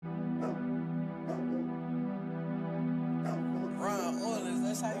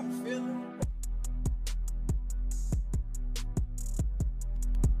us how you feeling.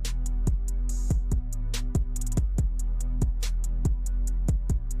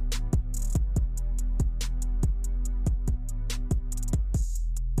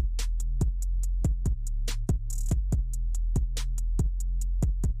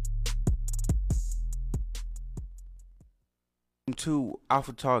 To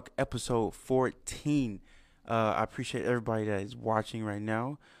Alpha Talk episode 14. I appreciate everybody that is watching right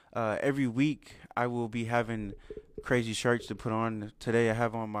now. Every week I will be having crazy shirts to put on. Today I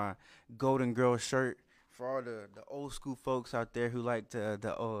have on my Golden Girl shirt for all the old school folks out there who liked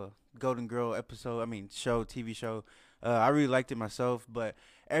the Golden Girl episode. I mean show, TV show. I really liked it myself. But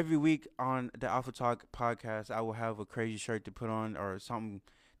every week on the Alpha Talk podcast, I will have a crazy shirt to put on or something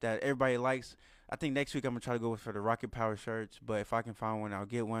that everybody likes. I think next week I'm gonna try to go for the Rocket Power shirts, but if I can find one, I'll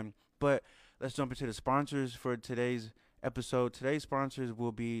get one. But let's jump into the sponsors for today's episode. Today's sponsors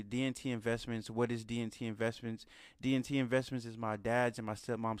will be DNT Investments. What is DNT Investments? DNT Investments is my dad's and my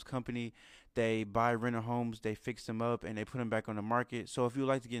stepmom's company. They buy rental homes, they fix them up, and they put them back on the market. So if you'd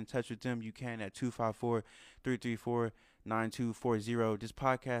like to get in touch with them, you can at 254-334-9240. This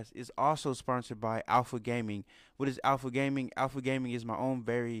podcast is also sponsored by Alpha Gaming. What is Alpha Gaming? Alpha Gaming is my own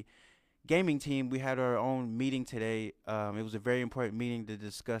very gaming team. We had our own meeting today. It was a very important meeting to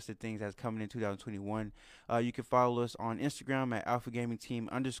discuss the things that's coming in 2021. You can follow us on Instagram at Alpha Gaming Team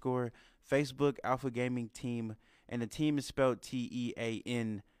 _, Facebook Alpha Gaming Team, and the team is spelled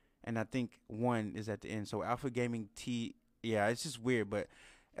TEAN, and I think one is at the end. So Alpha Gaming T. Yeah, it's just weird, but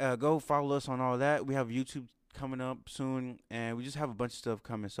go follow us on all that. We have YouTube coming up soon, and we just have a bunch of stuff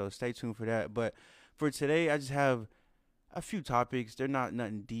coming. So stay tuned for that. But for today, I just have a few topics. They're not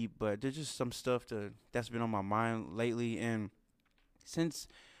nothing deep, but they're just some stuff that's been on my mind lately. And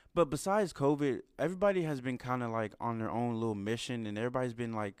but besides COVID, everybody has been kind of like on their own little mission, and everybody's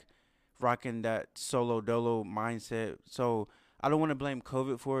been like rocking that solo dolo mindset. So I don't want to blame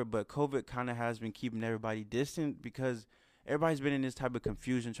COVID for it, but COVID kind of has been keeping everybody distant because everybody's been in this type of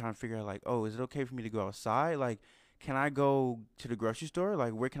confusion trying to figure out like, oh, is it okay for me to go outside? Like, can I go to the grocery store?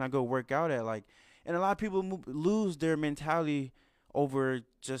 Like, where can I go work out at? Like, and a lot of people lose their mentality over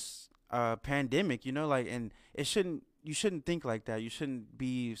just pandemic, like, and you shouldn't think like that. You shouldn't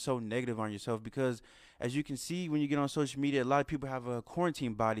be so negative on yourself because, as you can see when you get on social media, a lot of people have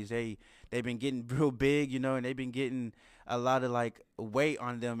quarantine bodies. They've been getting real big, and they've been getting a lot of like weight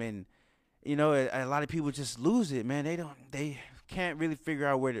on them, and a lot of people just lose it, man. They can't really figure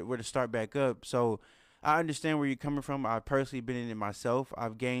out where to start back up. So I understand where you're coming from. I've personally been in it myself.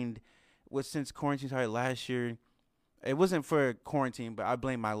 I've gained since quarantine started last year. It wasn't for quarantine, but I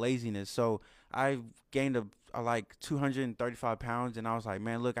blame my laziness. So I gained a like 235 pounds, and I was like,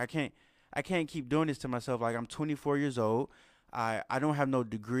 man, look, I can't keep doing this to myself. Like, I'm 24 years old. I don't have no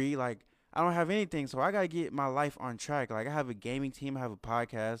degree. Like, I don't have anything, so I gotta get my life on track. Like, I have a gaming team, I have a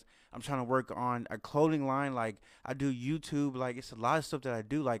podcast. I'm trying to work on a clothing line. Like, I do YouTube. Like, it's a lot of stuff that I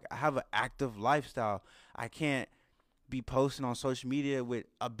do. Like, I have an active lifestyle. I can't be posting on social media with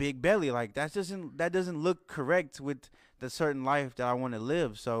a big belly. Like, that doesn't look correct with the certain life that I want to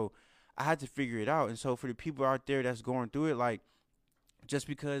live. So I had to figure it out. And so for the people out there that's going through it, like, just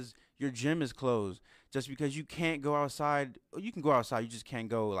because your gym is closed, just because you can't go outside, you can go outside, you just can't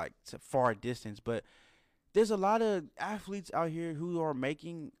go like to far distance. But there's a lot of athletes out here who are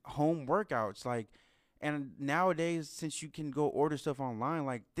making home workouts, like, and nowadays, since you can go order stuff online,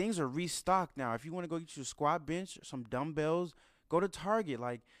 like, things are restocked now. If you want to go get your squat bench, some dumbbells, go to Target.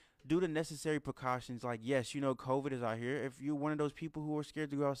 Like, do the necessary precautions. Like, yes, COVID is out here. If you're one of those people who are scared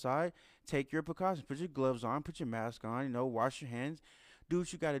to go outside, take your precautions. Put your gloves on, put your mask on, wash your hands, do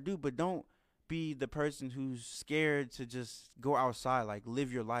what you got to do. But don't be the person who's scared to just go outside. Like,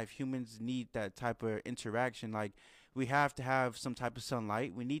 live your life. Humans need that type of interaction. Like, we have to have some type of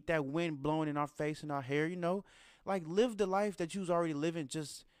sunlight. We need that wind blowing in our face and our hair, Like, live the life that you was already living.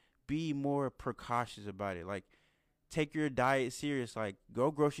 Just be more precautious about it. Like, take your diet serious. Like,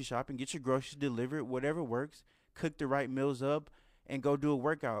 go grocery shopping, get your groceries delivered, whatever works. Cook the right meals up and go do a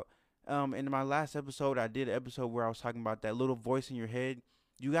workout. In my last episode, I did an episode where I was talking about that little voice in your head.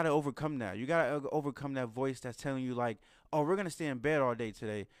 You got to overcome that. You got to overcome that voice that's telling you, like, oh, we're going to stay in bed all day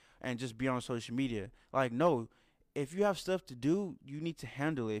today and just be on social media. Like, no. If you have stuff to do, you need to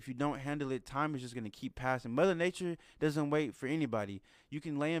handle it. If you don't handle it, time is just going to keep passing. Mother Nature doesn't wait for anybody. You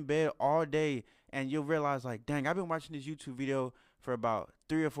can lay in bed all day and you'll realize, like, dang, I've been watching this YouTube video for about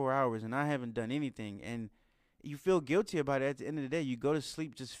 3 or 4 hours and I haven't done anything. And you feel guilty about it at the end of the day. You go to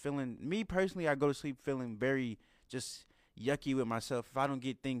sleep just feeling, me personally, I go to sleep feeling very just yucky with myself if I don't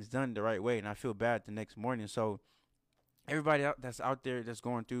get things done the right way, and I feel bad the next morning. So everybody that's out there that's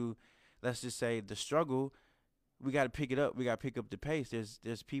going through, let's just say, the struggle, we got to pick it up. We got to pick up the pace.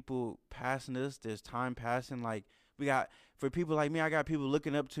 There's people passing us. There's time passing. Like we got for people like me, I got people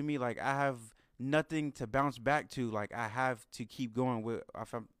looking up to me. Like I have nothing to bounce back to. Like I have to keep going with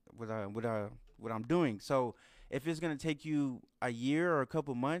what I'm doing. So if it's gonna take you a year or a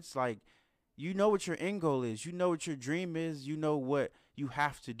couple months, like you know what your end goal is. You know what your dream is. You know what you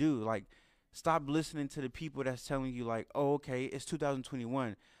have to do. Like stop listening to the people that's telling you like, oh, okay, it's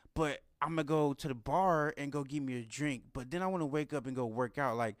 2021, but I'm gonna go to the bar and go get me a drink. But then I want to wake up and go work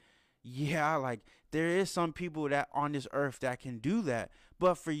out. Like, yeah, like there is some people that on this earth that can do that.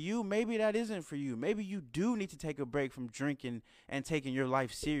 But for you, maybe that isn't for you. Maybe you do need to take a break from drinking and taking your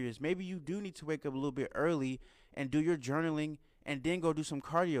life serious. Maybe you do need to wake up a little bit early and do your journaling and then go do some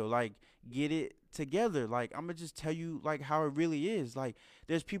cardio. Like, get it together. Like, I'm gonna just tell you like how it really is. Like,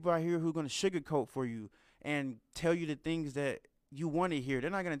 there's people out here who are gonna sugarcoat for you and tell you the things that you want to hear. They're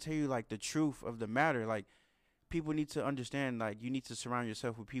not gonna tell you like the truth of the matter. Like, people need to understand like you need to surround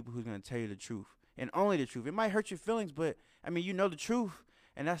yourself with people who's gonna tell you the truth and only the truth. It might hurt your feelings, but I mean you know the truth,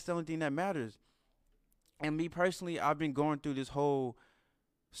 and that's the only thing that matters. And me personally, I've been going through this whole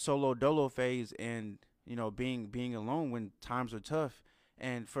solo dolo phase, and being alone when times are tough.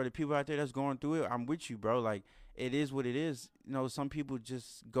 And for the people out there that's going through it, I'm with you, bro. Like it is what it is. Some people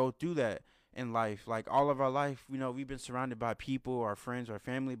just go through that in life. Like all of our life, we've been surrounded by people, our friends, our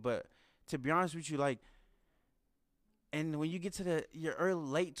family. But to be honest with you, like, and when you get to your early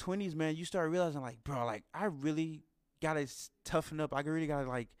late 20s, man, you start realizing like, bro, like I really gotta toughen up. I really gotta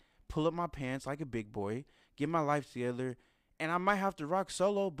like pull up my pants like a big boy, get my life together, and I might have to rock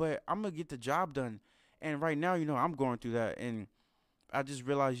solo, but I'm gonna get the job done. And right now, I'm going through that, and I just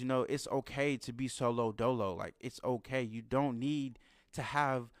realized, it's okay to be solo dolo. Like it's okay. You don't need to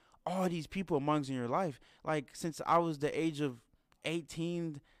have all these people amongst in your life. Like since I was the age of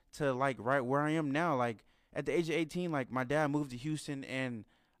 18 to like right where I am now, like at the age of 18, like my dad moved to Houston, and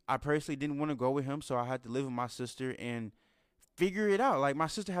I personally didn't want to go with him, so I had to live with my sister and figure it out. Like my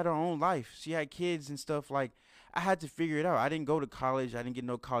sister had her own life. She had kids and stuff. Like I had to figure it out. I didn't go to college. I didn't get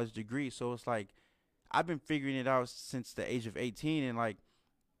no college degree. So it's like I've been figuring it out since the age of 18, and like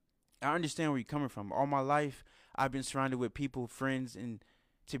I understand where you're coming from. All my life I've been surrounded with people, friends, and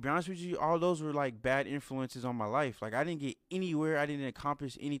to be honest with you, all those were like bad influences on my life. Like I didn't get anywhere. I didn't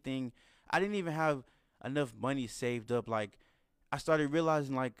accomplish anything. I didn't even have enough money saved up. Like I started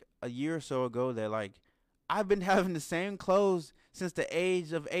realizing like a year or so ago that like I've been having the same clothes since the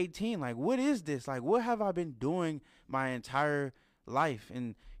age of 18. Like what is this? Like what have I been doing my entire life?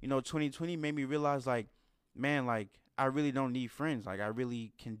 And 2020 made me realize like, man, like I really don't need friends. Like I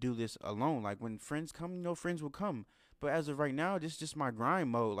really can do this alone. Like when friends come, friends will come. But as of right now, this is just my grind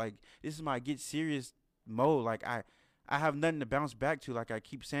mode. Like this is my get serious mode. Like I have nothing to bounce back to. Like I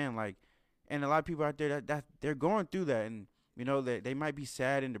keep saying, like, and a lot of people out there that they're going through that, and that they might be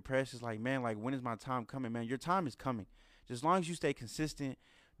sad and depressed. It's like, man, like when is my time coming, man? Your time is coming. Just as long as you stay consistent,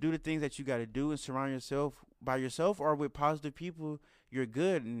 do the things that you got to do, and surround yourself by yourself or with positive people, you're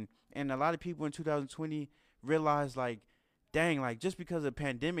good. And a lot of people in 2020 realize like, dang, like just because a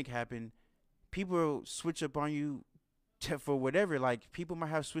pandemic happened, people will switch up on you for whatever. Like people might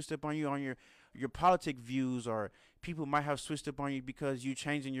have switched up on you on your politic views, or people might have switched up on you because you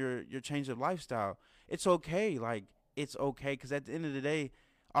changing your change of lifestyle. It's okay. Like it's okay, because at the end of the day,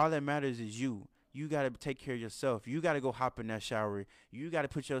 all that matters is you. You got to take care of yourself. You got to go hop in that shower. You got to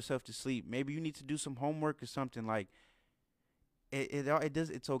put yourself to sleep. Maybe you need to do some homework or something. Like it does.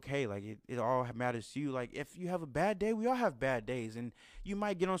 It's okay. Like it all matters to you. Like if you have a bad day, we all have bad days, and you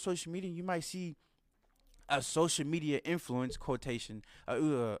might get on social media and you might see a social media influence quotation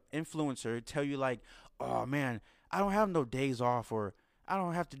influencer tell you like, oh man, I don't have no days off, or I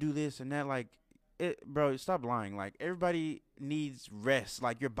don't have to do this and that. Like bro, stop lying. Like everybody needs rest.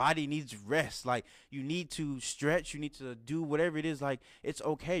 Like your body needs rest. Like you need to stretch, you need to do whatever it is. Like it's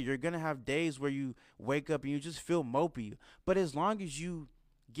okay. You're gonna have days where you wake up and you just feel mopey, but as long as you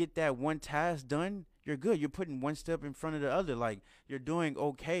get that one task done, you're good. You're putting one step in front of the other. Like you're doing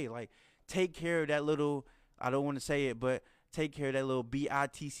okay. Like take care of that little, I don't want to say it, but take care of that little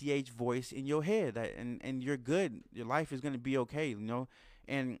bitch voice in your head, and you're good. Your life is gonna be okay.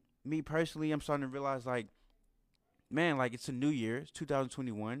 And me personally, I'm starting to realize like, man, like it's a new year. It's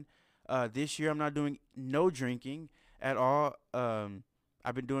 2021. This year I'm not doing no drinking at all.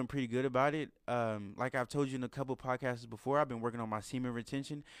 I've been doing pretty good about it. Like I've told you in a couple podcasts before, I've been working on my semen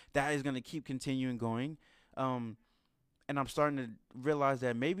retention. That is gonna keep continuing going. And I'm starting to realize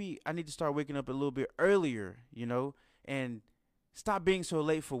that maybe I need to start waking up a little bit earlier, and stop being so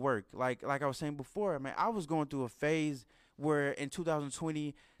late for work. Like I was saying before, man, I was going through a phase where in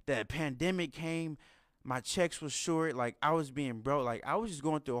 2020 the pandemic came, my checks was short, like I was being broke, like I was just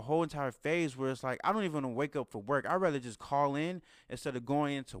going through a whole entire phase where it's like I don't even want to wake up for work. I'd rather just call in instead of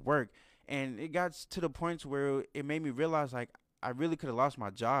going into work. And it got to the point where it made me realize like I really could have lost my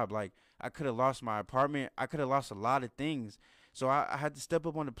job. Like I could have lost my apartment. I could have lost a lot of things. So I had to step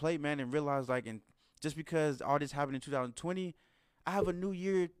up on the plate, man, and realize like, and just because all this happened in 2020, I have a new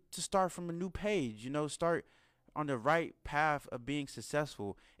year to start from a new page. Start on the right path of being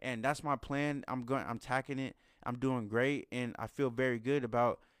successful, and that's my plan. I'm tacking it. I'm doing great, and I feel very good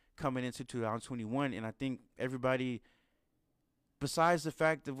about coming into 2021. And I think everybody, besides the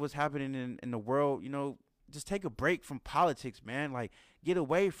fact of what's happening in the world, just take a break from politics, man. Like, get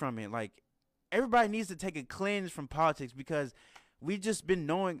away from it. Like, everybody needs to take a cleanse from politics, because we just been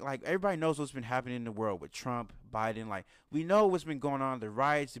knowing, like, everybody knows what's been happening in the world with Trump, Biden. Like, we know what's been going on, the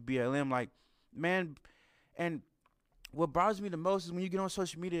riots, the BLM. Like, man, and what bothers me the most is when you get on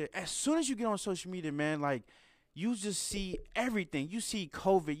social media. As soon as you get on social media, man, like, you just see everything. You see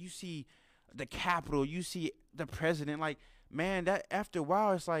COVID, you see the Capitol, you see the president. Like, man, that after a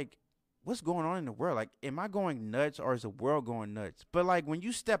while, it's like, what's going on in the world? Like, am I going nuts, or is the world going nuts? But like, when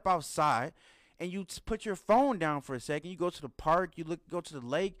you step outside and you put your phone down for a second, you go to the park, go to the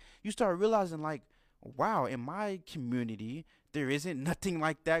lake, you start realizing like, wow, in my community, there isn't nothing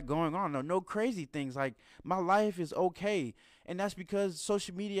like that going on. No crazy things. Like, my life is okay. And that's because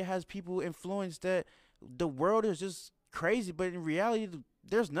social media has people influenced that the world is just crazy. But in reality,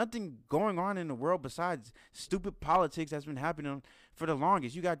 there's nothing going on in the world besides stupid politics that's been happening for the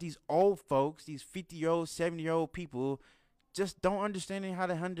longest. You got these old folks, these 50-year-old, 70-year-old people just don't understanding how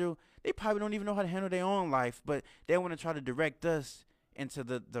to handle. They probably don't even know how to handle their own life, but they want to try to direct us into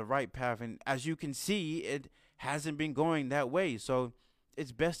the right path. And as you can see, it hasn't been going that way. So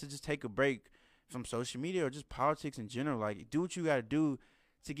it's best to just take a break from social media or just politics in general. Like, do what you got to do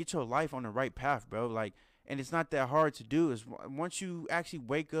to get your life on the right path, bro. Like, and it's not that hard to do. Is once you actually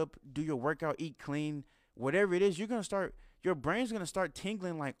wake up, do your workout, eat clean, whatever it is, your brain's gonna start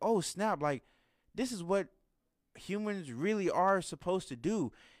tingling like, oh snap, like this is what humans really are supposed to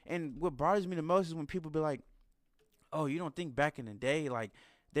do. And what bothers me the most is when people be like, oh, you don't think back in the day, like,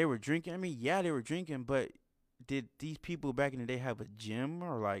 they were drinking? I mean, yeah, they were drinking, but did these people back in the day have a gym?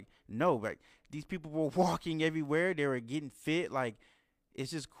 Or like, no, like, these people were walking everywhere, they were getting fit. Like,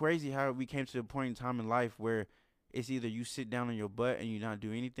 it's just crazy how we came to a point in time in life where it's either you sit down on your butt and you not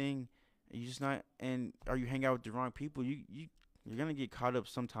do anything, and you just not, and or you hang out with the wrong people. You're gonna get caught up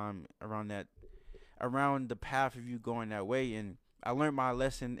sometime around the path of you going that way. And I learned my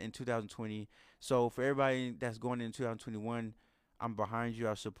lesson in 2020. So for everybody that's going in 2021, I'm behind you.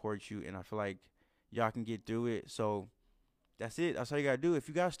 I support you, and I feel like y'all can get through it. So that's it. That's all you gotta do. If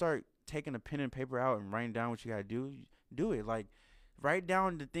you gotta start taking a pen and paper out and writing down what you gotta do, do it. Like, write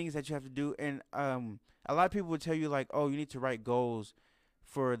down the things that you have to do. And a lot of people would tell you like, oh, you need to write goals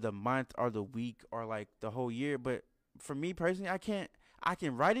for the month or the week or like the whole year. But for me personally, I can't. I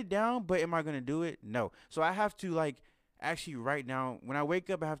can write it down, but am I gonna do it? No. So I have to like actually write down. When I wake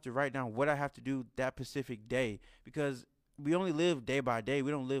up, I have to write down what I have to do that specific day, because we only live day by day.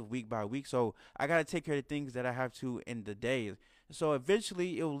 We don't live week by week. So I gotta take care of the things that I have to in the day. So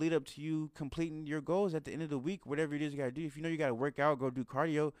eventually it will lead up to you completing your goals at the end of the week, whatever it is you gotta do. If you know you gotta work out, go do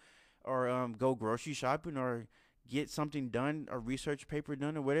cardio, or go grocery shopping, or get something done, or research paper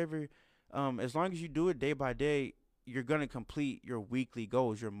done, or whatever. As long as you do it day by day, you're gonna complete your weekly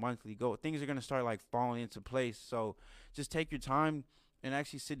goals, your monthly goal. Things are gonna start like falling into place. So just take your time and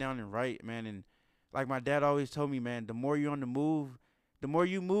actually sit down and write, man. And like my dad always told me, man, the more you're on the move, the more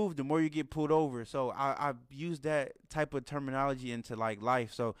you move, the more you get pulled over. So I use that type of terminology into like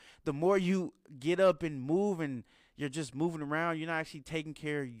life. So the more you get up and move, and you're just moving around, you're not actually taking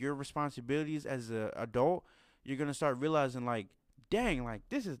care of your responsibilities as an adult, you're going to start realizing like, dang, like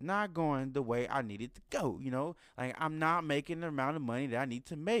this is not going the way I need it to go. Like I'm not making the amount of money that I need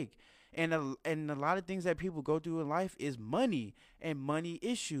to make. And a lot of things that people go through in life is money and money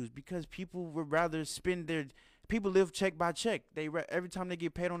issues, because people would rather spend their people live check by check. Every time they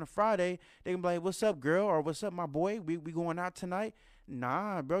get paid on a Friday, they can be like, "What's up, girl?" or "What's up, my boy? We going out tonight?"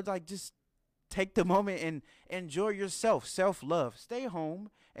 Nah, bro. Like, just take the moment and enjoy yourself. Self love. Stay home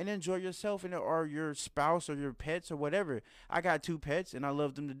and enjoy yourself, or your spouse or your pets or whatever. I got 2 pets and I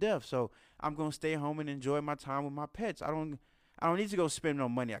love them to death, so I'm gonna stay home and enjoy my time with my pets. I don't need to go spend no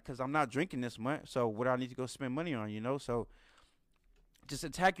money because I'm not drinking this month. So what do I need to go spend money on? So just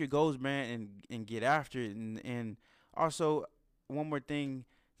attack your goals, man, and get after it. And also, one more thing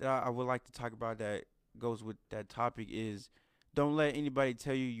that I would like to talk about that goes with that topic is Don't let anybody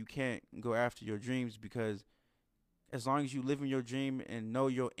tell you you can't go after your dreams, because as long as you live in your dream and know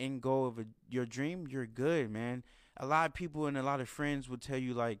your end goal of your dream, you're good, man. A lot of people and a lot of friends will tell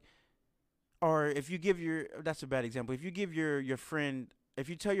you like, or if you give your, that's a bad example. If you give your friend, if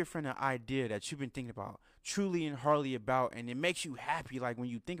you tell your friend an idea that you've been thinking about, truly and hardly about, and it makes you happy, like when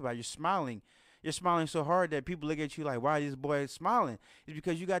you think about it, you're smiling. You're smiling so hard that people look at you like, why is this boy smiling? It's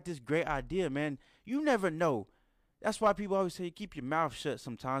because you got this great idea, man. You never know. That's why people always say keep your mouth shut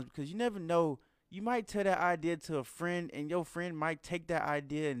sometimes, because you never know. You might tell that idea to a friend, and your friend might take that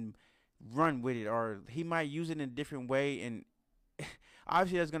idea and run with it, or he might use it in a different way, and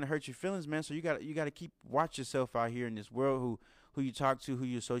obviously that's gonna hurt your feelings, man. So you gotta keep watch yourself out here in this world, who you talk to, who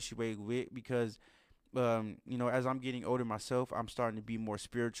you associate with, because as I'm getting older myself, I'm starting to be more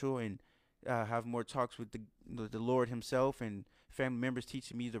spiritual and have more talks with the Lord Himself, and family members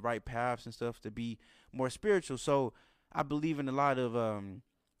teaching me the right paths and stuff to be more spiritual. So I believe in a lot of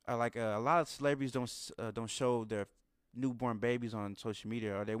a lot of celebrities don't show their newborn babies on social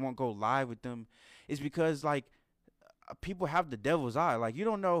media, or they won't go live with them. It's because like people have the devil's eye. Like you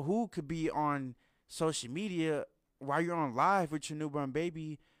don't know who could be on social media while you're on live with your newborn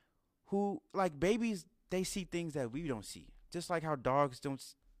baby. Who, like, babies, they see things that we don't see. Just like how dogs don't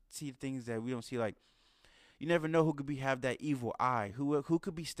see things that we don't see. Like you never know who could be have that evil eye. Who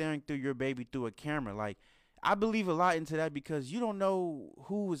could be staring through your baby through a camera. Like I believe a lot into that, because you don't know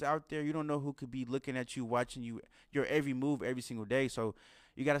who is out there. You don't know who could be looking at you, watching you, your every move every single day. So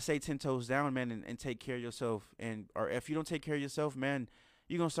you gotta stay 10 toes down, man, and take care of yourself. And or if you don't take care of yourself, man,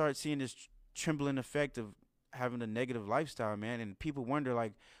 you're gonna start seeing this trembling effect of having a negative lifestyle, man. And people wonder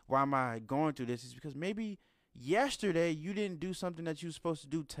like, why am I going through this? It's because maybe yesterday you didn't do something that you were supposed to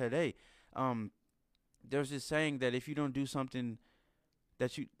do today. Um, there's this saying that if you don't do something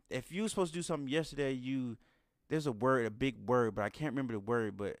if you were supposed to do something yesterday, there's a word, a big word, but I can't remember the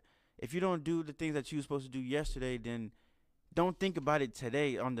word. But if you don't do the things that you were supposed to do yesterday, then don't think about it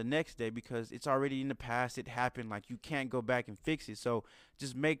today on the next day, because it's already in the past. It happened. Like you can't go back and fix it. So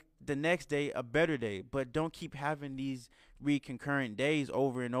just make the next day a better day, but don't keep having these recurrent days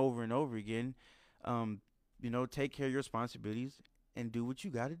over and over and over again. Um, take care of your responsibilities and do what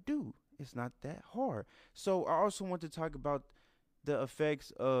you got to do. It's not that hard. So I also want to talk about the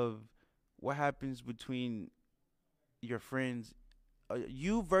effects of what happens between your friends,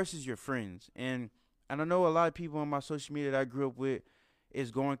 you versus your friends. And I know a lot of people on my social media that I grew up with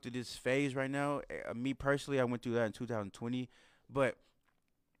is going through this phase right now. Me personally, I went through that in 2020. But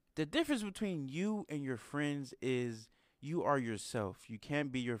the difference between you and your friends is you are yourself. You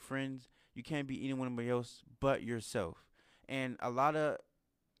can't be your friends. You can't be anyone else but yourself. And a lot of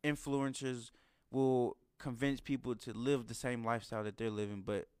influencers will convince people to live the same lifestyle that they're living,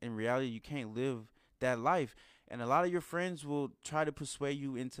 but in reality, you can't live that life. And a lot of your friends will try to persuade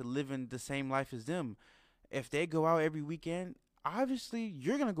you into living the same life as them. If they go out every weekend, obviously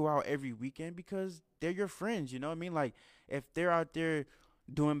you're gonna go out every weekend because they're your friends. You know what I mean? Like if they're out there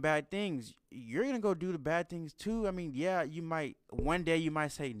doing bad things, you're gonna go do the bad things too. I mean, yeah, you might one day you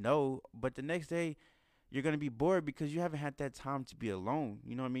might say no, but the next day you're gonna be bored because you haven't had that time to be alone.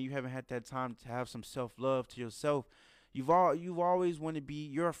 You know what I mean? You haven't had that time to have some self love to yourself. You've always want to be.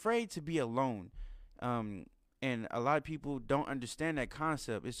 You're afraid to be alone. Um, and a lot of people don't understand that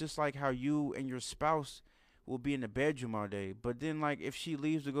concept. It's just like how you and your spouse will be in the bedroom all day, but then like if she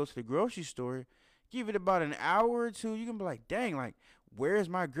leaves to go to the grocery store, give it about an hour or two, you can be like, dang, like where's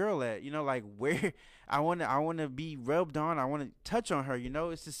my girl at? You know, like where I wanna be rubbed on. I wanna touch on her. You know,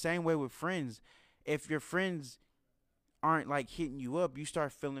 it's the same way with friends. If your friends aren't like hitting you up, you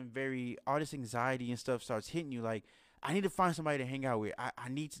start feeling very all this anxiety and stuff starts hitting you. Like I need to find somebody to hang out with. I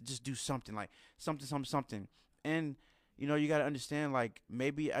need to just do something like something. And you gotta understand like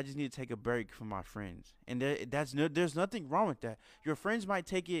maybe I just need to take a break from my friends, and there's nothing wrong with that. Your friends might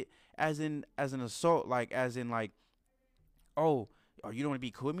take it as an assault, like as in like, oh, or you don't want to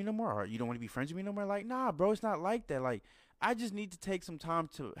be cool with me no more, or you don't want to be friends with me no more. Like, nah, bro, it's not like that. Like, I just need to take some time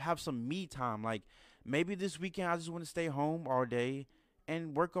to have some me time. Like, maybe this weekend I just want to stay home all day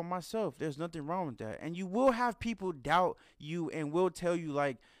and work on myself. There's nothing wrong with that. And you will have people doubt you and will tell you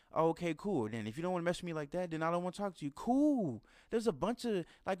like, oh, okay, cool. Then if you don't want to mess with me like that, then I don't want to talk to you. Cool. There's a bunch of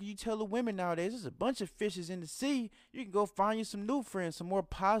like you tell the women nowadays. There's a bunch of fishes in the sea. You can go find you some new friends, some more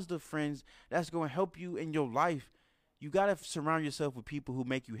positive friends that's going to help you in your life. You got to surround yourself with people who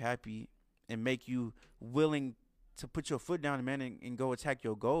make you happy and make you willing to put your foot down, man, and go attack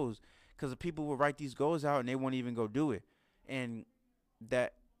your goals. Because the people will write these goals out and they won't even go do it. And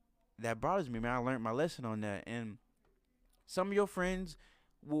that bothers me, man. I learned my lesson on that. And some of your friends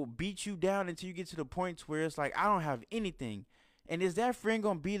will beat you down until you get to the point where it's like, I don't have anything. And is that friend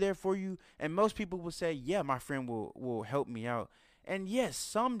gonna be there for you? And most people will say, yeah, my friend will help me out. And yes,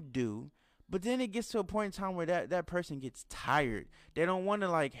 some do. But then it gets to a point in time where that person gets tired. They don't want to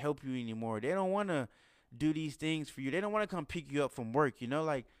like help you anymore. They don't want to do these things for you. They don't want to come pick you up from work,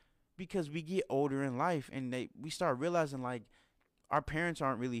 like because we get older in life and we start realizing like our parents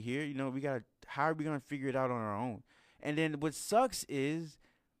aren't really here. We got to how are we going to figure it out on our own? And then what sucks is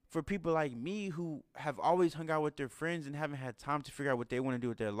for people like me who have always hung out with their friends and haven't had time to figure out what they want to do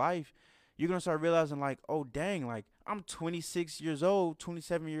with their life, you're going to start realizing like, oh dang, like I'm 26 years old,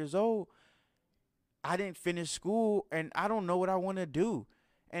 27 years old. I didn't finish school and I don't know what I want to do.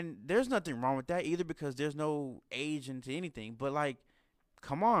 And there's nothing wrong with that either because there's no age into anything. But like,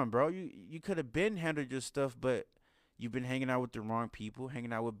 come on, bro. You could have been handled your stuff, but you've been hanging out with the wrong people,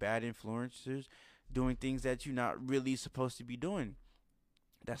 hanging out with bad influencers, doing things that you're not really supposed to be doing.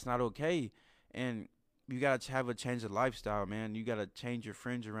 That's not okay. And you gotta have a change of lifestyle, man. You gotta change your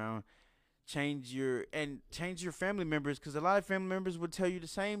friends around, change your family members, because a lot of family members would tell you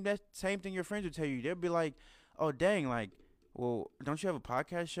that same thing your friends would tell you. They'll be like, "Oh, dang, like, well, don't you have a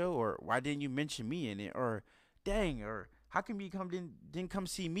podcast show, or why didn't you mention me in it, or dang, or how come you didn't come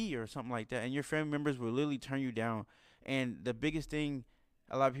see me, or something like that." And your family members will literally turn you down. And the biggest thing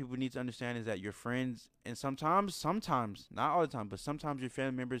a lot of people need to understand is that your friends, and sometimes, not all the time, but sometimes your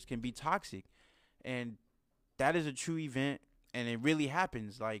family members can be toxic, and that is a true event, and it really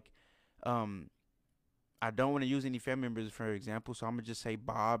happens. Like, um, I don't want to use any family members for example, so I'm gonna just say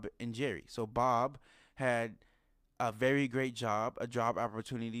Bob and Jerry. So Bob had a very great job, a job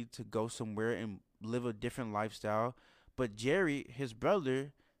opportunity to go somewhere and live a different lifestyle, but Jerry, his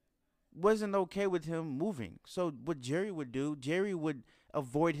brother, wasn't okay with him moving. So what Jerry would do, Jerry would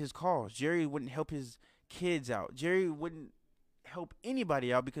avoid his calls. Jerry wouldn't help his kids out. Jerry wouldn't help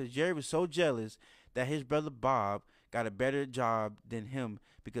anybody out because Jerry was so jealous that his brother Bob got a better job than him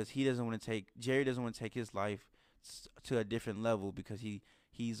because he doesn't want to take Jerry doesn't want to take his life to a different level because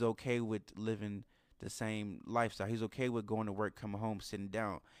he's okay with living the same lifestyle. He's okay with going to work, coming home, sitting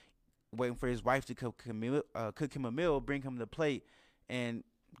down, waiting for his wife to cook him a meal, bring him the plate, and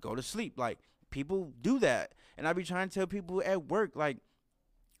go to sleep. Like, people do that, and I be trying to tell people at work, like,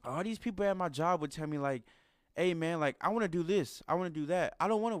 all these people at my job would tell me like, "Hey man, like I want to do this, I want to do that. I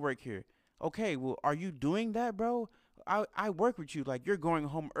don't want to work here." Okay, well, are you doing that, bro? I work with you. Like, you're going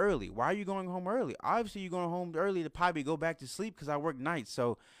home early. Why are you going home early? Obviously, you're going home early to probably go back to sleep because I work nights.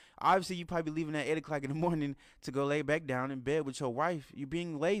 So obviously, you probably leaving at 8 o'clock in the morning to go lay back down in bed with your wife. You're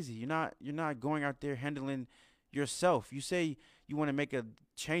being lazy. You're not going out there handling yourself. You say you want to make a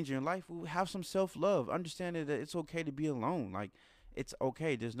change in your life. Well, have some self love. Understand that it's okay to be alone. Like, it's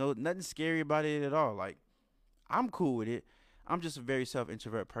okay. There's nothing scary about it at all. Like, I'm cool with it. I'm just a very self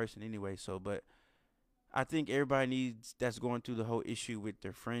introvert person anyway. So, but I think everybody needs that's going through the whole issue with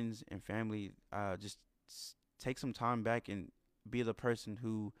their friends and family. Just take some time back and be the person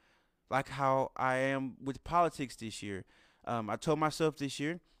who, like how I am with politics this year. I told myself this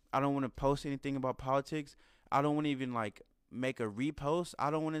year I don't want to post anything about politics. I don't want to even like make a repost.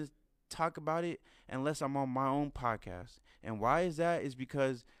 I don't want to talk about it unless I'm on my own podcast. And why is that? Is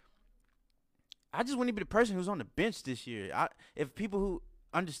because I just want to be the person who's on the bench this year. If people who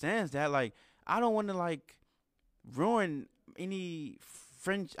understands that, like, I don't want to like ruin any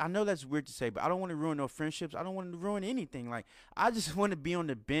friends. I know that's weird to say, but I don't want to ruin no friendships. I don't want to ruin anything. Like, I just want to be on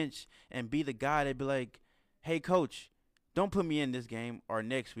the bench and be the guy that be like, "Hey, coach, don't put me in this game or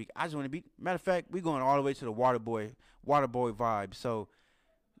next week. I just want to be." Matter of fact, we going all the way to the water boy vibe. So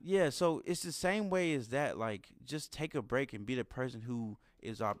yeah, so it's the same way as that. Like, just take a break and be the person who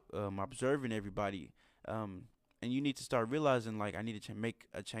is observing everybody. Um, and you need to start realizing like I need to make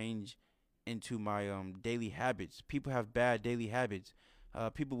a change into my daily habits. People have bad daily habits.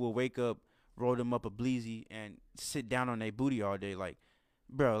 People will wake up, roll them up a bleezy, and sit down on their booty all day. Like,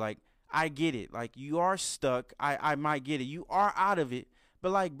 bro, like I get it. Like, you are stuck. I might get it. You are out of it.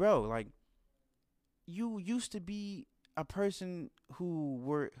 But like, bro, like you used to be a person who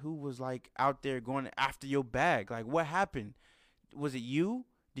was like out there going after your bag. Like, what happened? Was it you?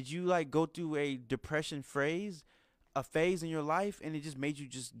 Did you like go through a phase in your life, and it just made you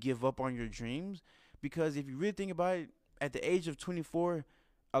just give up on your dreams? Because if you really think about it, at the age of 24,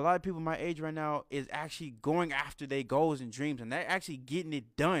 a lot of people my age right now is actually going after their goals and dreams, and they're actually getting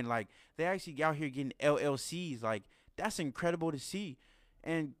it done. Like, they're actually out here getting LLCs. Like, that's incredible to see.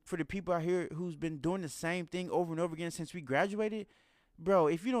 And for the people out here who's been doing the same thing over and over again since we graduated, bro,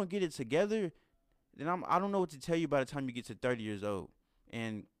 if you don't get it together, then I don't know what to tell you by the time you get to 30 years old.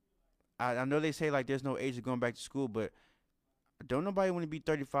 And I know they say like there's no age of going back to school, but don't nobody want to be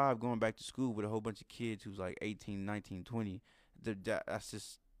 35 going back to school with a whole bunch of kids who's like 18, 19, 20. that's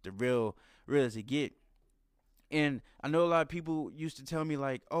just the real as it get. And I know a lot of people used to tell me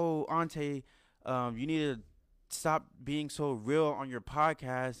like, "Oh, Ante, you need to stop being so real on your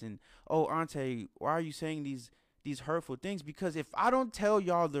podcast." And oh, Ante, why are you saying these hurtful things? Because if I don't tell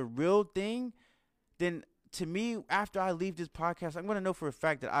y'all the real thing, then to me, after I leave this podcast, I'm gonna know for a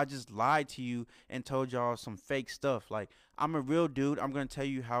fact that I just lied to you and told y'all some fake stuff. Like, I'm a real dude. I'm gonna tell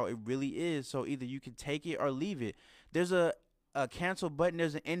you how it really is. So either you can take it or leave it. There's a cancel button.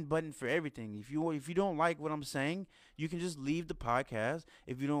 There's an end button for everything. If you don't like what I'm saying, you can just leave the podcast.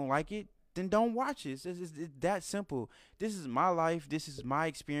 If you don't like it, then don't watch it. It's that simple. This is my life. This is my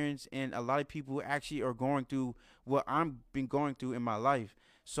experience, and a lot of people actually are going through what I'm been going through in my life.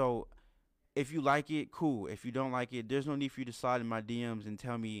 So if you like it, cool. If you don't like it, there's no need for you to slide in my DMs and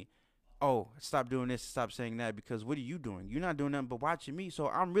tell me, "Oh, stop doing this, stop saying that," because what are you doing? You're not doing nothing but watching me. So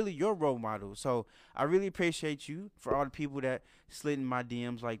I'm really your role model. So I really appreciate you for all the people that slid in my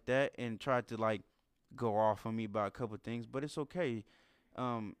DMs like that and tried to like go off on me about a couple of things, but it's okay.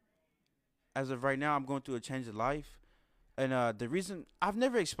 Um, as of right now, I'm going through a change of life. And the reason I've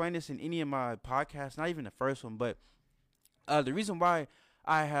never explained this in any of my podcasts, not even the first one, but the reason why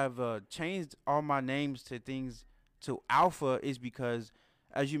I have changed all my names to things to Alpha is because,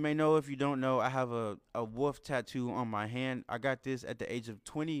 as you may know, if you don't know, I have a wolf tattoo on my hand. I got this at the age of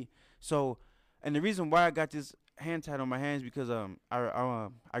 20. So, and the reason why I got this hand tattoo on my hands because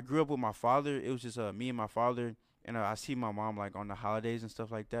I grew up with my father. It was just me and my father, and I see my mom like on the holidays and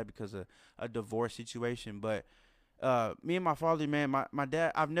stuff like that because of a divorce situation. But me and my father, man, my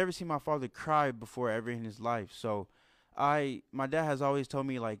dad, I've never seen my father cry before ever in his life. So my dad has always told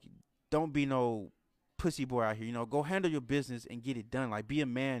me like, don't be no pussy boy out here, go handle your business and get it done. Like, be a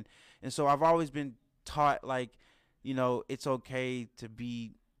man. And so I've always been taught like, it's okay to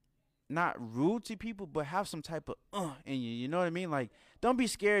be not rude to people, but have some type of in you. You know what I mean? Like, don't be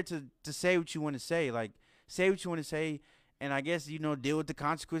scared to say what you want to say. Like, say what you want to say, and I guess deal with the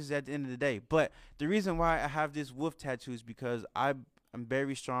consequences at the end of the day. But the reason why I have this wolf tattoo is because I'm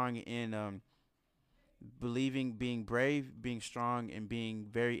very strong in believing, being brave, being strong, and being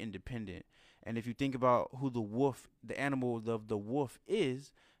very independent. And if you think about who the wolf, the animal of the wolf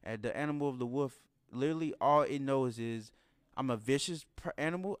is, and the animal of the wolf, literally all it knows is I'm a vicious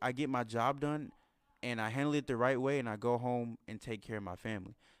animal. I get my job done, and I handle it the right way, and I go home and take care of my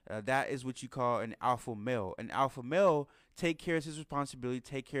family. That is what you call an alpha male. An alpha male take care of his responsibility,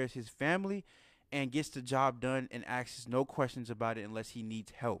 take care of his family, and gets the job done and asks no questions about it unless he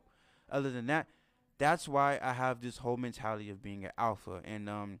needs help. Other than that, that's why I have this whole mentality of being an alpha, and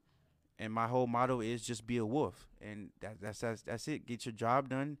my whole motto is just be a wolf, and that's it. Get your job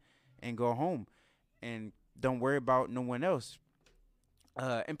done, and go home, and don't worry about no one else.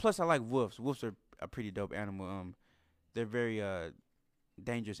 And plus, I like wolves. Wolves are a pretty dope animal. They're very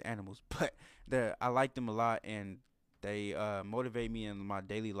dangerous animals, but I like them a lot, and they motivate me in my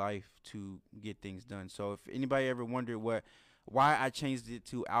daily life to get things done. So if anybody ever wondered why I changed it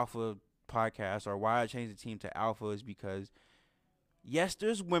to Alpha Podcast or why I changed the team to Alpha is because yes,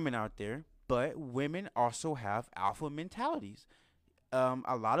 there's women out there, but women also have alpha mentalities.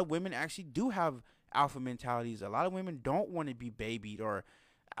 A lot of women actually do have alpha mentalities. A lot of women don't want to be babied, or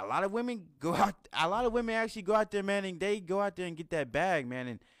a lot of women go out. A lot of women actually go out there, man, and they go out there and get that bag, man,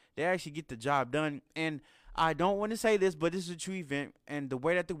 and they actually get the job done. And I don't want to say this, but this is a true event, and the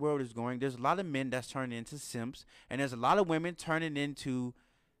way that the world is going, there's a lot of men that's turning into simps, and there's a lot of women turning into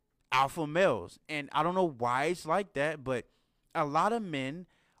alpha males. And I don't know why it's like that, but a lot of men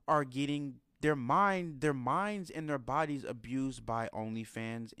are getting their minds and their bodies abused by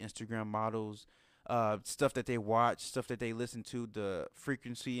OnlyFans, Instagram models, stuff that they watch, stuff that they listen to, the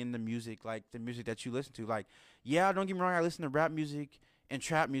frequency in the music, like the music that you listen to. Like, yeah, don't get me wrong, I listen to rap music and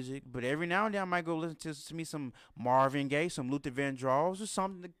trap music, but every now and then I might go listen to me some Marvin Gaye, some Luther Vandross, or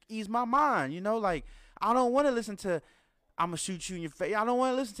something to ease my mind. Like, I don't want to listen to "I'ma shoot you in your face." I don't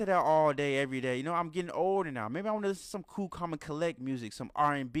want to listen to that all day, every day. I'm getting older now. Maybe I want to listen to some cool, calm, and collect music, some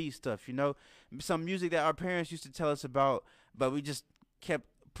R&B stuff. Some music that our parents used to tell us about, but we just kept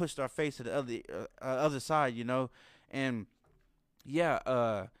pushed our face to the other side. And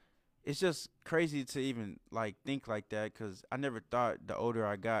yeah, it's just crazy to even like think like that because I never thought the older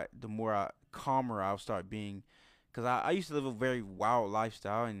I got, the more calmer I'll start being. Because I used to live a very wild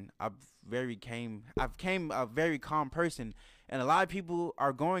lifestyle, and I've came a very calm person, and a lot of people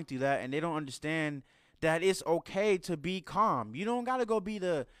are going through that, and they don't understand that it's okay to be calm. You don't gotta go be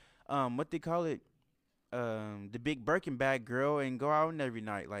the what they call it, the big Birkin bag girl and go out every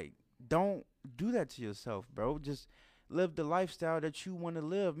night. Like, don't do that to yourself, bro. Just live the lifestyle that you want to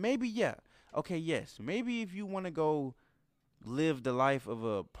live. Maybe, yeah, okay, yes, maybe if you want to go live the life of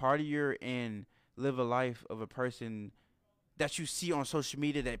a partier and live a life of a person that you see on social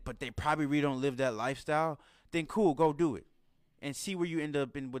media that but they probably really don't live that lifestyle, then cool, go do it and see where you end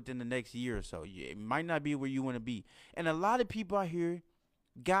up in within the next year or so. Yeah, it might not be where you want to be. And a lot of people out here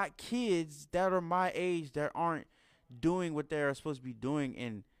got kids that are my age that aren't doing what they're supposed to be doing.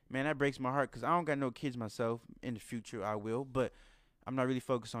 And man, that breaks my heart because I don't got no kids myself. In the future, I will, but I'm not really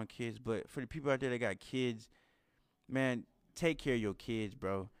focused on kids. But for the people out there that got kids, man, take care of your kids,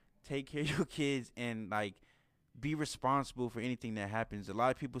 bro. Take care of your kids and like be responsible for anything that happens. A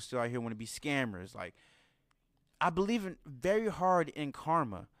lot of people still out here want to be scammers. Like I believe in very hard in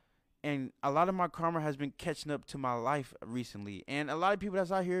karma. And a lot of my karma has been catching up to my life recently. And a lot of people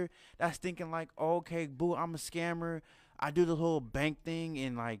that's out here that's thinking like, oh, okay, boo, I'm a scammer. I do the whole bank thing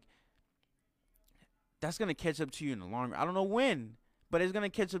and like that's gonna catch up to you in the long run. I don't know when, but it's gonna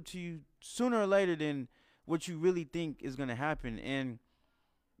catch up to you sooner or later than what you really think is gonna happen. And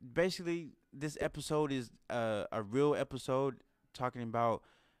basically, this episode is a real episode talking about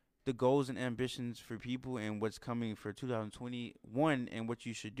the goals and ambitions for people and what's coming for 2021 and what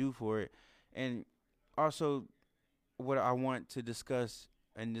you should do for it. And also, what I want to discuss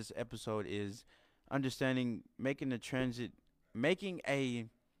in this episode is understanding making the transit, making a,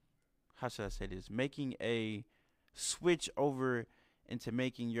 how should I say this, making a switch over into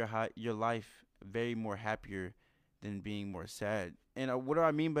making your life very more happier than being more sad. And what do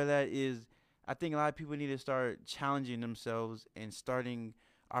I mean by that is I think a lot of people need to start challenging themselves and starting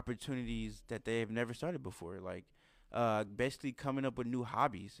opportunities that they have never started before. Like basically coming up with new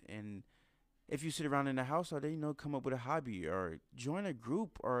hobbies. And if you sit around in the house all day, come up with a hobby or join a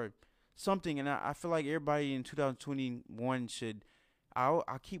group or something. And I feel like everybody in 2021 should. I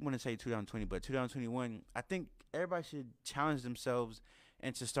keep wanting to say 2020, but 2021. I think everybody should challenge themselves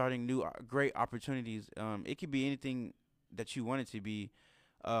into starting new great opportunities. It could be anything that you want it to be,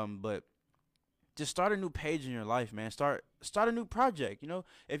 but just start a new page in your life, man. Start a new project.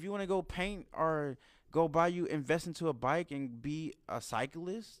 If you want to go paint or go buy you invest into a bike and be a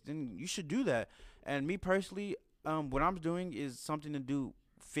cyclist, then you should do that. And me personally, what I'm doing is something to do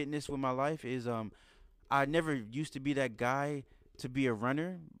fitness with my life. Is I never used to be that guy to be a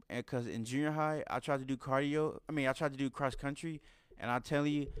runner, and because in junior high I tried to do cardio. I mean, I tried to do cross country, and I tell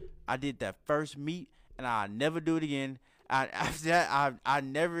you, I did that first meet, and I never do it again. After that, I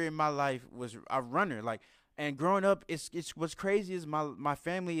never in my life was a runner. Like, and growing up, it's what's crazy is my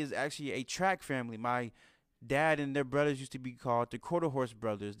family is actually a track family. My dad and their brothers used to be called the Quarter Horse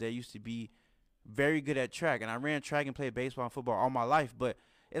Brothers. They used to be very good at track, and I ran track and played baseball and football all my life. But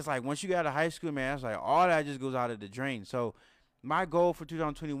it's like once you get out of high school, man, it's like all that just goes out of the drain. So my goal for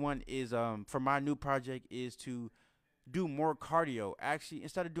 2021 is for my new project is to do more cardio. Actually,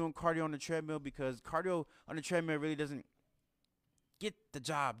 instead of doing cardio on the treadmill, because cardio on the treadmill really doesn't get the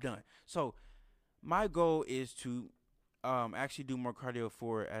job done. So my goal is to actually do more cardio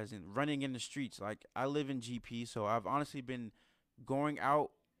for as in running in the streets. Like I live in GP, so I've honestly been going out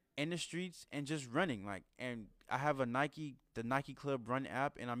in the streets and just running. Like, and I have the Nike Club Run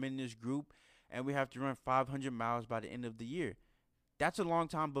app, and I'm in this group, and we have to run 500 miles by the end of the year. That's a long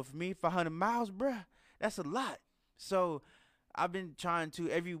time, but for me, 500 miles, bruh, that's a lot. So I've been trying to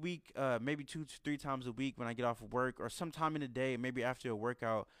every week, maybe 2 to 3 times a week when I get off of work or sometime in the day, maybe after a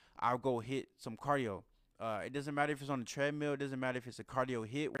workout, I'll go hit some cardio. It doesn't matter if it's on the treadmill. It doesn't matter if it's a cardio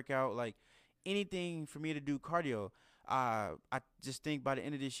hit workout. Like anything for me to do cardio. I just think by the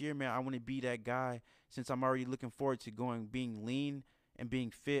end of this year, man, I want to be that guy. Since I'm already looking forward to being lean and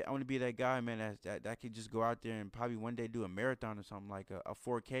being fit, I want to be that guy, man, that could just go out there and probably one day do a marathon or something like a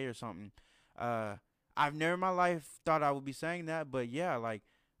 4K or something. Uh, I've never in my life thought I would be saying that, but yeah, like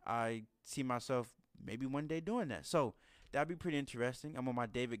I see myself maybe one day doing that. So that'd be pretty interesting. I'm on my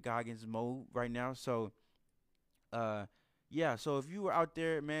David Goggins mode right now. So, uh, yeah. So if you were out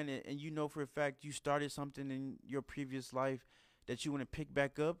there, man, and you know for a fact you started something in your previous life that you want to pick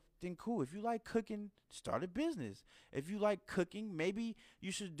back up, then cool. If you like cooking, start a business. If you like cooking, maybe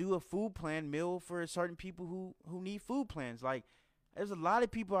you should do a food plan meal for certain people who need food plans. Like, there's a lot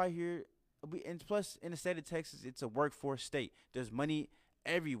of people out here and plus in the state of Texas, it's a workforce state. There's money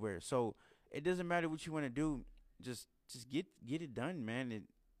everywhere, so it doesn't matter what you want to do. Just get it done, man,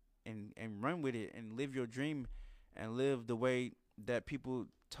 and run with it and live your dream and live the way that people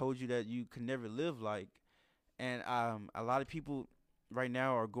told you that you could never live like. And a lot of people right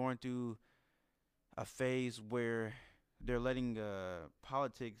now are going through a phase where they're letting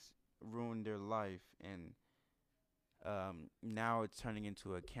politics ruin their life, and now it's turning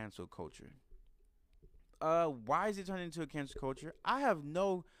into a cancel culture. Why is it turning into a cancel culture? I have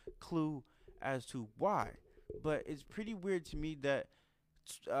no clue as to why. But it's pretty weird to me that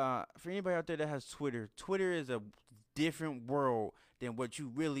for anybody out there that has Twitter, Twitter is a different world than what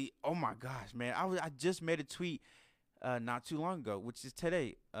you really. Oh my gosh, man! I just made a tweet not too long ago, which is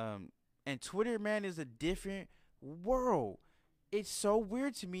today. And Twitter, man, is a different world. It's so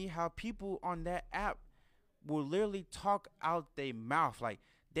weird to me how people on that app will literally talk out their mouth. Like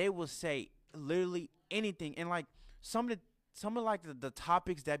they will say literally anything. And like some of like the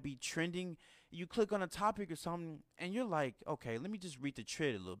topics that be trending, you click on a topic or something and you're like, okay, let me just read the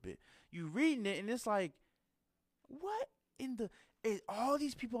thread a little bit. You reading it and it's like, what in the is all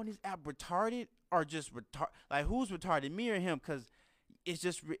these people on this app retarded or just retarded? Like who's retarded, me or him? Because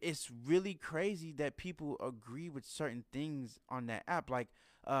it's really crazy that people agree with certain things on that app. Like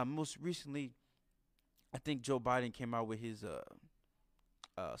most recently, I think Joe Biden came out with his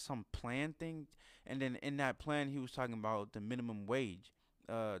some plan thing, and then in that plan he was talking about the minimum wage,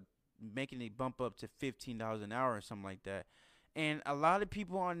 uh, making it bump up to $15 an hour or something like that. And a lot of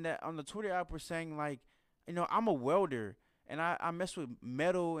people on the Twitter app were saying like, I'm a welder and I mess with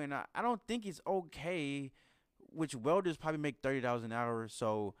metal and I don't think it's okay, which welders probably make $30 an hour.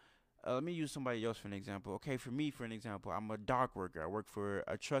 So let me use somebody else for an example. Okay, for me, for an example, I'm a dock worker. I work for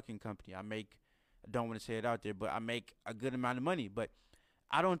a trucking company. I don't want to say it out there, but I make a good amount of money. But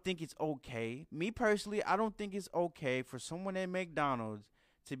I don't think it's okay. Me personally, I don't think it's okay for someone at McDonald's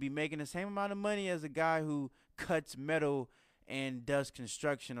to be making the same amount of money as a guy who cuts metal and does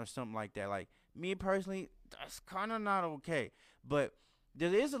construction or something like that. Like me personally, that's kind of not okay. But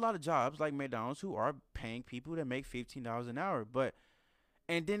there is a lot of jobs like McDonald's who are paying people to make $15 an hour. But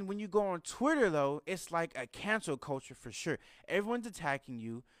and then when you go on Twitter though, it's like a cancel culture for sure. Everyone's attacking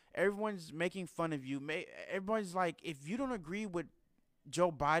you. Everyone's making fun of you. Everyone's like, if you don't agree with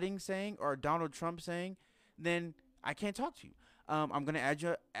Joe Biden saying or Donald Trump saying, then I can't talk to you. I'm gonna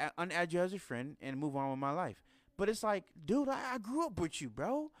unadd you as a friend and move on with my life. But it's like, dude, I grew up with you,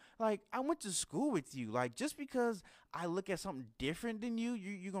 bro. Like I went to school with you. Like just because I look at something different than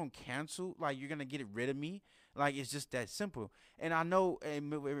you gonna cancel. Like you're gonna get rid of me. Like it's just that simple. And I know it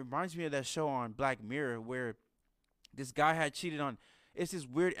reminds me of that show on Black Mirror where this guy had cheated on. It's this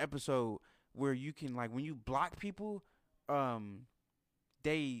weird episode where you can like when you block people, um,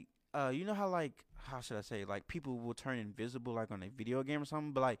 they you know how like how should I say like people will turn invisible like on a video game or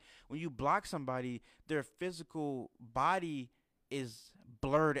something, but like when you block somebody, their physical body is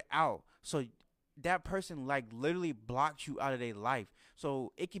blurred out. So that person like literally blocked you out of their life.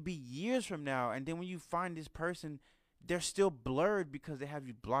 So it could be years from now and then when you find this person, they're still blurred because they have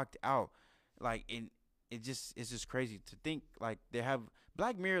you blocked out. Like in it's just crazy to think like they have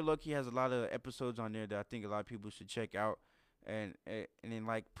Black Mirror Loki has a lot of episodes on there that I think a lot of people should check out and then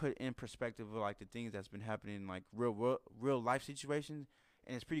like put in perspective of like the things that's been happening in like real life situations,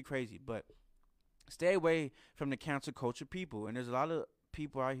 and it's pretty crazy. But stay away from the cancel culture people, and there's a lot of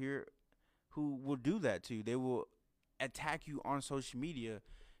people out here who will do that to you. They will attack you on social media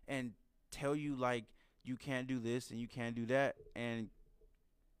and tell you like you can't do this and you can't do that. And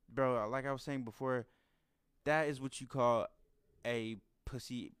bro, like I was saying before, that is what you call a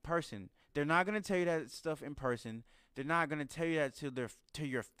pussy person. They're not gonna tell you that stuff in person. They're not gonna tell you that to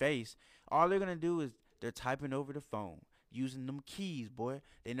your face. All they're gonna do is they're typing over the phone, using them keys, boy.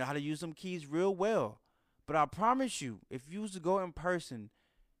 They know how to use them keys real well. But I promise you, if you was to go in person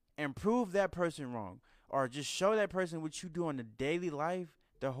and prove that person wrong, or just show that person what you do in the daily life,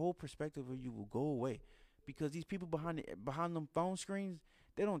 the whole perspective of you will go away. Because these people behind them phone screens,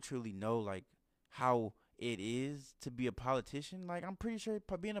 they don't truly know like how it is to be a politician. Like I'm pretty sure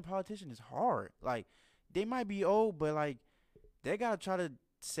being a politician is hard. Like they might be old, but like they gotta try to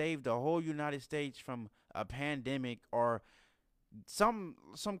save the whole United States from a pandemic or some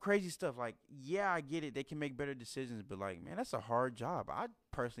crazy stuff. Like yeah, I get it. They can make better decisions, but like man, that's a hard job. I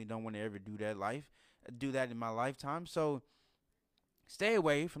personally don't want to ever do that in my lifetime. So stay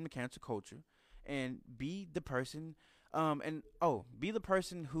away from the cancel culture and be the person be the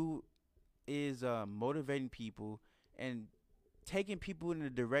person who is motivating people and taking people in a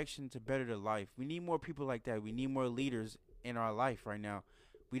direction to better their life. We need more people like that. We need more leaders in our life right now.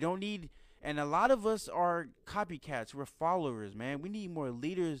 We don't need, and a lot of us are copycats. We're followers, man. We need more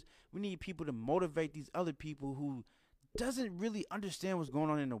leaders. We need people to motivate these other people who doesn't really understand what's going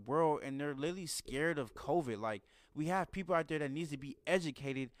on in the world and they're literally scared of COVID. Like we have people out there that needs to be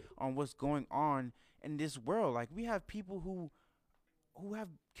educated on what's going on in this world. Like we have people who have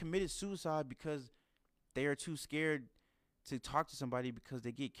committed suicide because they are too scared to talk to somebody because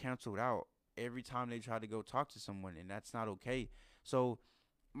they get canceled out every time they try to go talk to someone, and that's not okay. So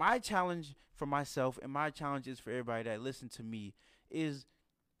my challenge for myself and my challenge is for everybody that listen to me is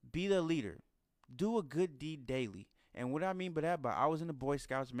be the leader. do a good deed daily. And what I mean by that, but I was in the Boy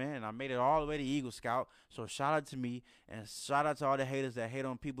Scouts, man, and I made it all the way to Eagle Scout. So shout out to me, and shout out to all the haters that hate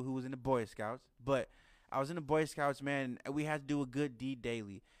on people who was in the Boy Scouts. But I was in the Boy Scouts, man, and we had to do a good deed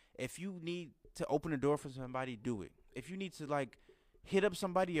daily. If you need to open the door for somebody, do it. If you need to like hit up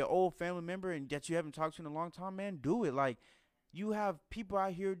somebody, your old family member, and that you haven't talked to in a long time, man, do it. Like you have people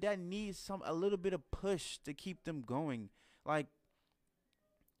out here that need a little bit of push to keep them going. Like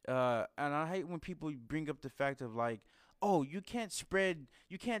and I hate when people bring up the fact of like, oh, you can't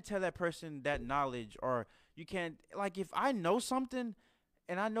tell that person that knowledge, or you can't, like, if I know something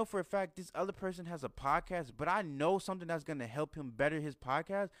and I know for a fact this other person has a podcast, but I know something that's going to help him better his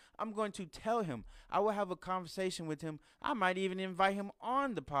podcast, I'm going to tell him. I will have a conversation with him. I might even invite him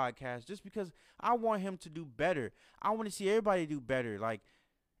on the podcast just because I want him to do better. I want to see everybody do better. Like,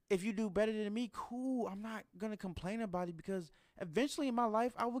 if you do better than me, cool. I'm not gonna complain about it because eventually in my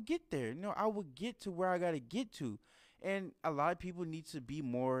life I will get there. You know, I will get to where I gotta get to. And a lot of people need to be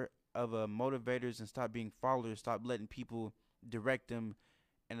more of a motivators and stop being followers. Stop letting people direct them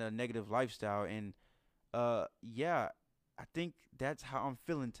in a negative lifestyle. And yeah, I think that's how I'm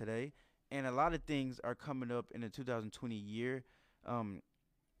feeling today. And a lot of things are coming up in the 2020 year. Um,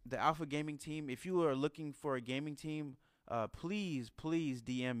 the Alpha Gaming team. If you are looking for a gaming team, please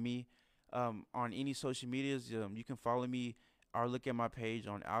DM me on any social medias. You can follow me or look at my page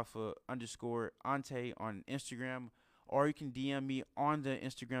on Alpha underscore Ante on Instagram, or you can DM me on the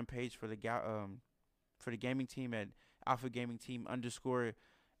Instagram page for the gaming team at Alpha Gaming Team underscore.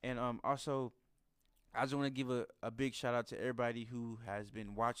 And also I just want to give a big shout out to everybody who has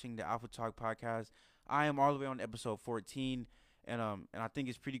been watching the Alpha Talk podcast. I am all the way on episode 14, and I think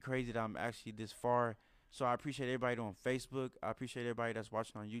it's pretty crazy that I'm actually this far. So I appreciate everybody on Facebook. I appreciate everybody that's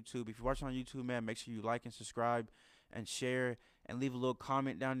watching on YouTube. If you're watching on YouTube, man, make sure you like and subscribe and share and leave a little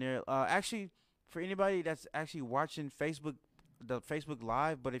comment down there. Actually, for anybody that's actually watching the Facebook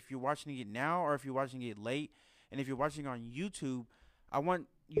Live, but if you're watching it now or if you're watching it late, and if you're watching on YouTube, I want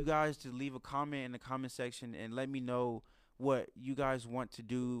you guys to leave a comment in the comment section and let me know what you guys want to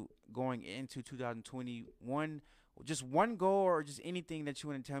do going into 2021. Just one goal or just anything that you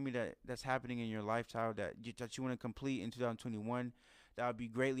want to tell me that's happening in your lifestyle that you want to complete in 2021. That would be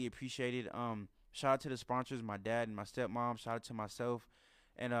greatly appreciated. Shout out to the sponsors, my dad and my stepmom. Shout out to myself,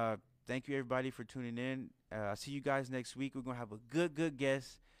 and thank you everybody for tuning in. I'll see you guys next week. We're gonna have a good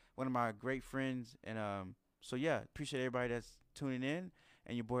guest, one of my great friends, and so yeah, appreciate everybody that's tuning in.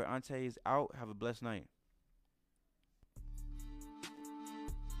 And your boy Ante is out. Have a blessed night.